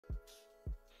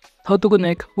how to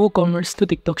connect Woocommerce to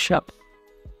TikTok Shop.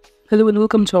 Hello and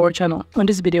welcome to our channel. On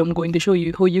this video, I'm going to show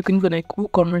you how you can connect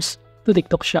Woocommerce to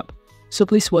TikTok Shop. So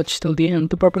please watch till the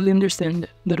end to properly understand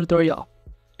the tutorial.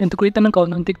 And to create an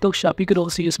account on TikTok Shop, you could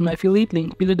also use my affiliate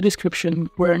link below the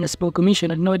description where I earn a small commission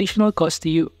at no additional cost to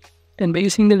you. And by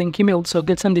using the link, you may also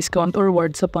get some discount or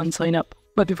rewards upon sign up.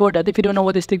 But before that, if you don't know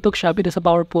what is TikTok Shop, it is a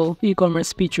powerful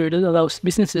e-commerce feature that allows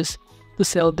businesses to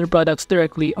sell their products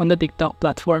directly on the TikTok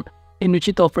platform, in which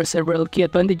it offers several key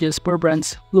advantages for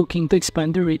brands looking to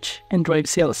expand their reach and drive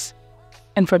sales.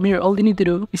 And from here, all you need to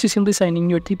do is to simply sign in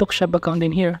your TikTok Shop account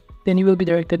in here. Then you will be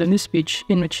directed on this page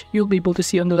in which you'll be able to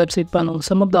see on the website panel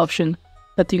some of the options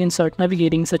that you can start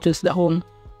navigating, such as the home,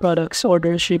 products,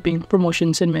 orders, shipping,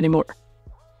 promotions, and many more.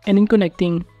 And in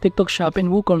connecting TikTok Shop and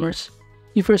Woocommerce,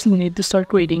 you firstly need to start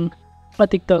creating a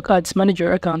TikTok Ads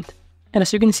Manager account. And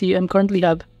as you can see, I currently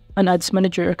have an Ads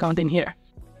Manager account in here,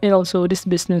 and also this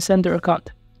Business Center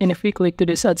account. And if we click to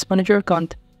this Ads Manager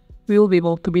account, we will be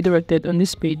able to be directed on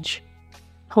this page.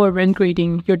 However, in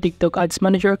creating your TikTok Ads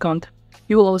Manager account,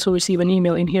 you will also receive an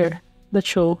email in here that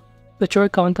shows that your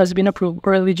account has been approved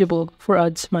or eligible for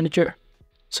Ads Manager.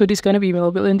 So this kind of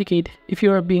email will indicate if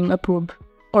you are being approved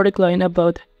or declined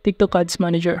about TikTok Ads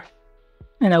Manager.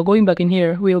 And now going back in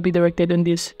here, we will be directed on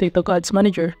this TikTok Ads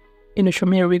Manager, in which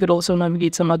from here we could also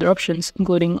navigate some other options,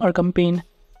 including our campaign,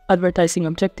 advertising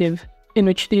objective, in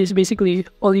which this is basically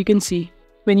all you can see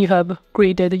when you have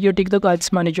created your TikTok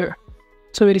Ads Manager.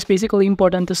 So it is basically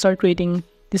important to start creating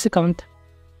this account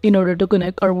in order to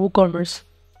connect our Woocommerce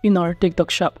in our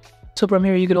TikTok Shop. So from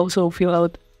here, you could also fill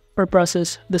out or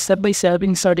process the step-by-step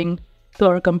in starting to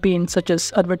our campaign, such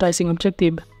as advertising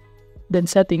objective, then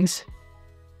settings,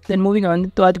 then moving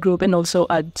on to add group and also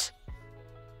ads.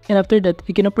 And after that,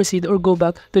 we can proceed or go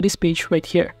back to this page right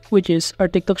here, which is our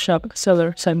TikTok Shop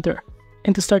Seller Center.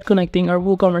 And to start connecting our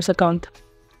Woocommerce account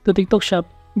to TikTok Shop,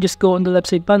 just go on the left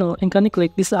side panel and kind of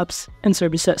click these apps and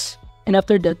services. And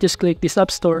after that, just click this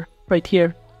App Store right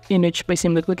here, in which by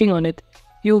simply clicking on it,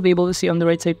 you will be able to see on the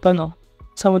right side panel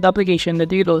some of the applications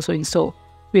that you could also install.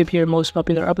 We have here most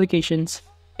popular applications,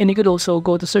 and you could also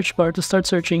go to search bar to start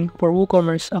searching for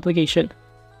Woocommerce application.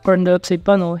 Or on the left side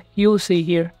panel, you will see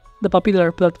here the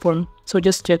popular platform. So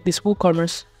just check this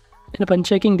Woocommerce, and upon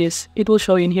checking this, it will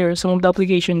show in here some of the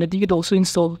application that you could also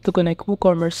install to connect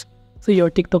Woocommerce to your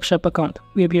TikTok Shop account.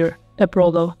 We have here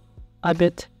Aprolo,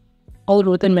 Abbott,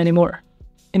 Allroot, and many more.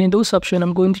 And in those options,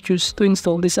 I'm going to choose to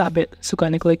install this Abbott. So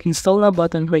kind of click Install Now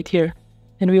button right here,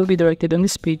 and we will be directed on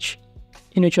this page,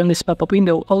 in which on this pop-up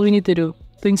window, all we need to do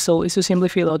to install is to simply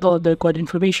fill out all of the required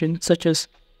information, such as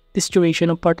this duration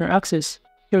of partner access,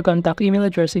 your contact email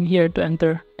address in here to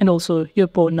enter, and also your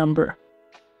phone number.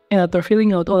 And after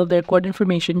filling out all of the required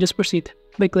information, just proceed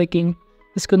by clicking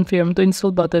this Confirm to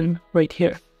Install button right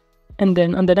here. And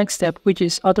then on the next step, which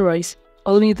is Authorize,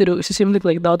 all we need to do is to simply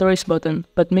click the Authorize button,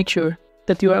 but make sure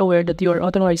that you are aware that you are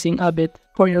authorizing Abbott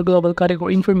for your global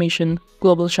category information,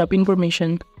 global shop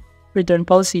information, return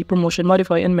policy, promotion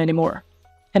modify, and many more.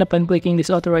 And upon clicking this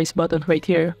Authorize button right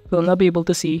here, we'll now be able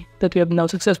to see that we have now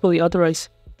successfully authorized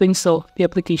to install the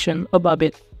application of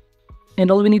Abbott. And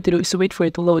all we need to do is to wait for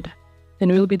it to load,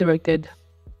 and we'll be directed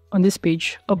on this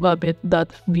page of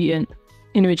Abbott.vn,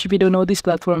 in which, if you don't know this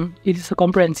platform, it is a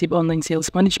comprehensive online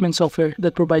sales management software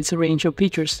that provides a range of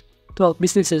features to help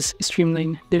businesses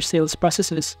streamline their sales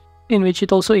processes, in which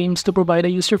it also aims to provide a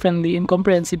user-friendly and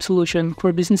comprehensive solution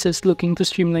for businesses looking to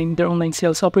streamline their online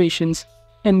sales operations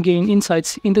and gain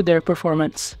insights into their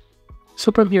performance.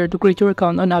 So from here, to create your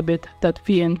account on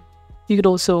Abbott.vn, you could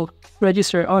also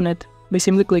register on it by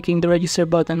simply clicking the Register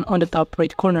button on the top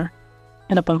right corner.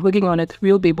 And upon clicking on it,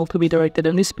 we will be able to be directed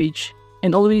on this page.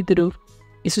 And all we need to do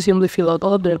is to simply fill out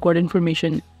all of the required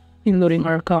information, including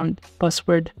our account,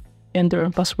 password, enter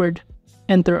our password,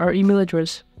 enter our email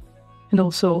address, and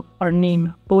also our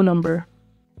name, phone number,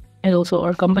 and also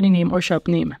our company name or shop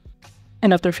name.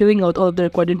 And after filling out all of the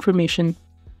required information,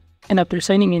 and after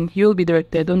signing in, you will be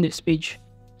directed on this page,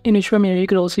 in which from here you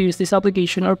could also use this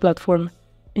application or platform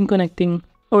in connecting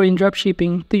or in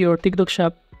dropshipping to your TikTok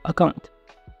Shop account.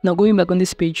 Now going back on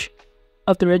this page,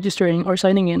 after registering or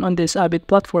signing in on this Abbott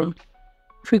platform,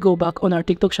 if we go back on our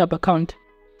TikTok Shop account,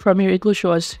 from here it will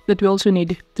show us that we also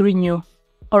need to renew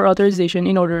our authorization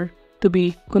in order to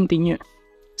be continued.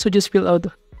 So just fill out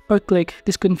or click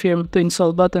this Confirm to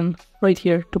Install button right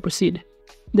here to proceed.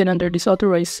 Then under this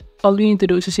Authorize, all we need to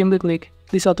do is to simply click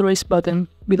this Authorize button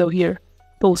below here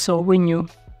to also renew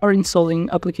our installing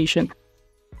application.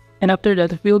 And after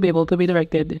that, we'll be able to be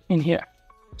directed in here.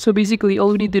 So basically,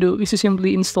 all we need to do is to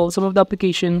simply install some of the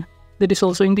application that is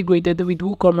also integrated with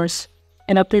Woocommerce.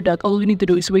 And after that, all we need to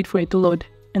do is wait for it to load,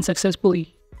 and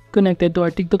successfully, connected to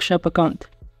our TikTok Shop account.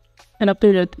 And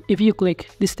after that, if you click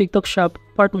this TikTok Shop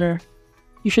partner,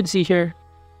 you should see here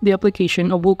the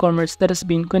application of Woocommerce that has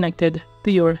been connected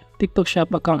to your TikTok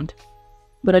Shop account.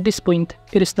 But at this point,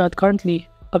 it is not currently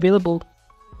available,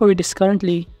 or it is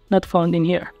currently not found in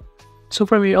here. So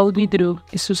from here, all we need to do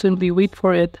is to simply wait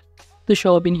for it to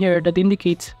show up in here that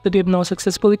indicates that we have now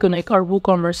successfully connected our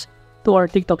Woocommerce to our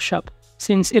TikTok Shop.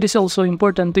 Since it is also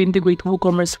important to integrate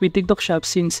Woocommerce with TikTok Shop,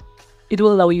 since it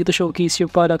will allow you to showcase your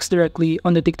products directly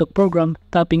on the TikTok program,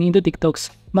 tapping into TikTok's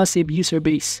massive user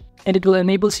base. And it will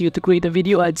enable you to create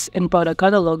video ads and product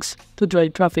catalogs to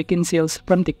drive traffic and sales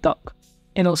from TikTok.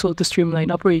 And also to streamline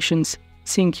operations,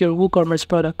 sync your Woocommerce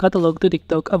product catalog to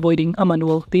TikTok, avoiding a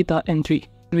manual data entry,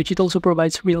 which it also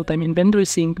provides real-time inventory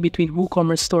sync between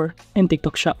Woocommerce store and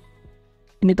TikTok Shop.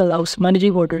 And it allows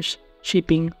managing orders,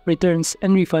 shipping, returns,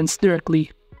 and refunds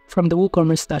directly from the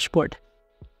Woocommerce dashboard.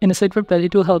 And aside from that,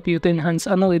 it will help you to enhance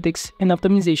analytics and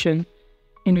optimization,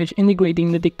 in which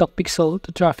integrating the TikTok pixel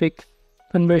to traffic,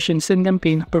 conversions, and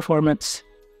campaign performance.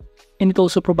 And it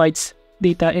also provides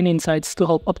data and insights to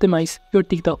help optimize your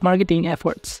TikTok marketing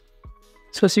efforts.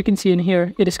 So as you can see in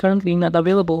here, it is currently not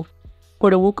available, or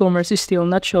the Woocommerce is still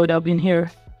not showed up in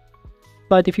here.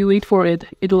 But if you wait for it,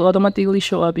 it will automatically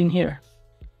show up in here,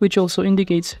 which also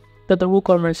indicates that the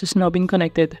Woocommerce has now been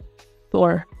connected to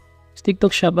our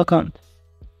TikTok Shop account.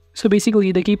 So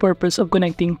basically, the key purpose of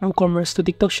connecting Woocommerce to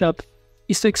TikTok Shop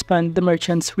is to expand the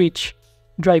merchant's reach,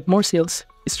 drive more sales,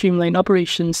 streamline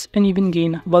operations, and even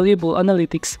gain valuable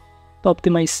analytics to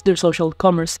optimize their social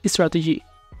commerce strategy.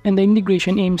 And the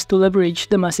integration aims to leverage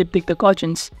the massive TikTok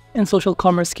audience and social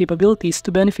commerce capabilities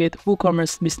to benefit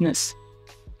Woocommerce business.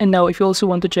 And now, if you also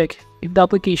want to check if the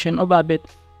application of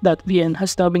Abbott.vn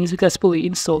has now been successfully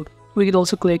installed, we could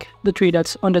also click the three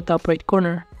dots on the top right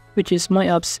corner, which is My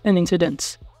Apps and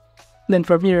Incidents. Then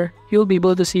from here, you'll be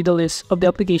able to see the list of the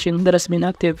application that has been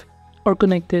active or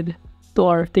connected to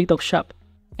our TikTok Shop.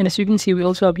 And as you can see, we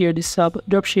also have here this sub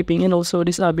dropshipping and also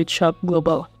this Abbott Shop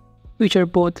Global, which are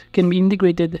both can be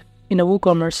integrated in a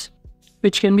Woocommerce,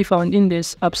 which can be found in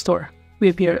this App Store. We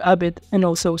have here Abbott and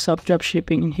also sub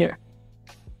dropshipping in here.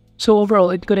 So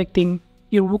overall, in connecting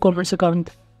your Woocommerce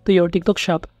account to your TikTok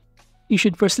Shop, you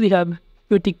should firstly have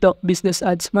your TikTok Business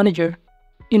Ads Manager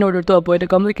in order to avoid a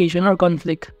complication or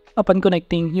conflict upon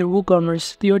connecting your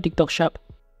Woocommerce to your TikTok Shop.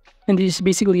 And this is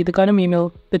basically the kind of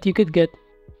email that you could get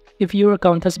if your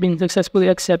account has been successfully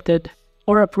accepted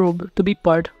or approved to be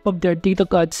part of their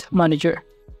TikTok Ads Manager.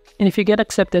 And if you get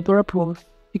accepted or approved,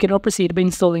 you can now proceed by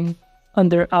installing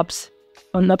under Apps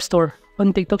on App Store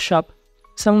on TikTok Shop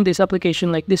some of this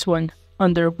application like this one.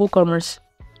 Under Woocommerce,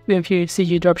 we have here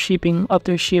CG Dropshipping,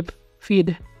 Aftership,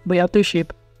 Feed by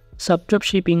Aftership, Sub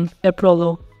Dropshipping,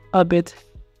 Eprolo, Abbott,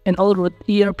 and Allroute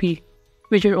ERP,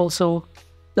 which are also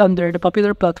under the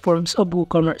popular platforms of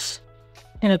Woocommerce.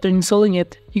 And after installing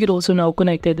it, you could also now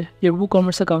connected your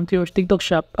Woocommerce account to your TikTok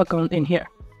Shop account in here.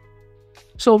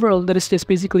 So overall, that is just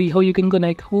basically how you can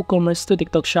connect Woocommerce to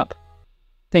TikTok Shop.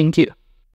 Thank you.